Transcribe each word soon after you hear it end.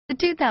The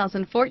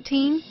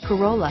 2014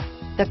 Corolla.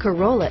 The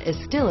Corolla is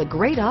still a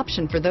great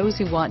option for those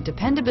who want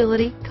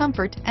dependability,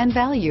 comfort, and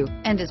value,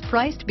 and is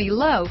priced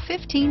below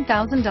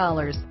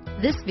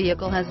 $15,000. This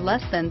vehicle has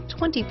less than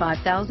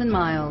 25,000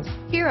 miles.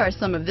 Here are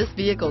some of this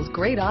vehicle's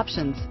great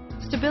options: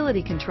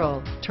 stability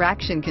control,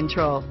 traction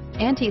control,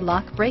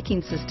 anti-lock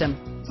braking system,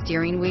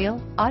 steering wheel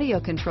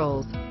audio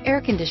controls, air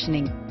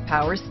conditioning,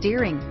 power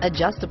steering,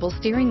 adjustable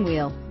steering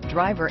wheel,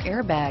 driver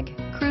airbag,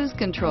 cruise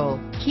control,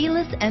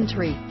 keyless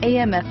entry,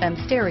 AM/FM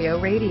stereo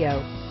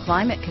radio,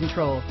 climate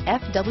control,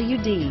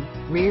 FWD,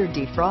 rear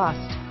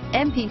defrost,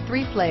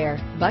 MP3 player,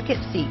 bucket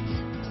seats,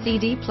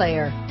 CD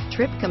player,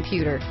 trip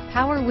computer,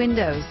 power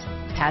windows,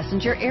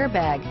 passenger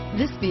airbag.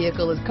 This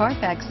vehicle is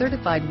Carfax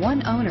certified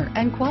one owner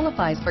and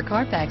qualifies for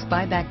Carfax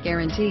buyback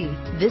guarantee.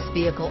 This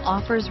vehicle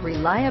offers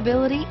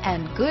reliability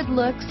and good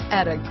looks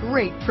at a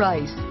great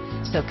price.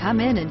 So come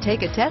in and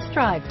take a test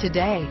drive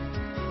today.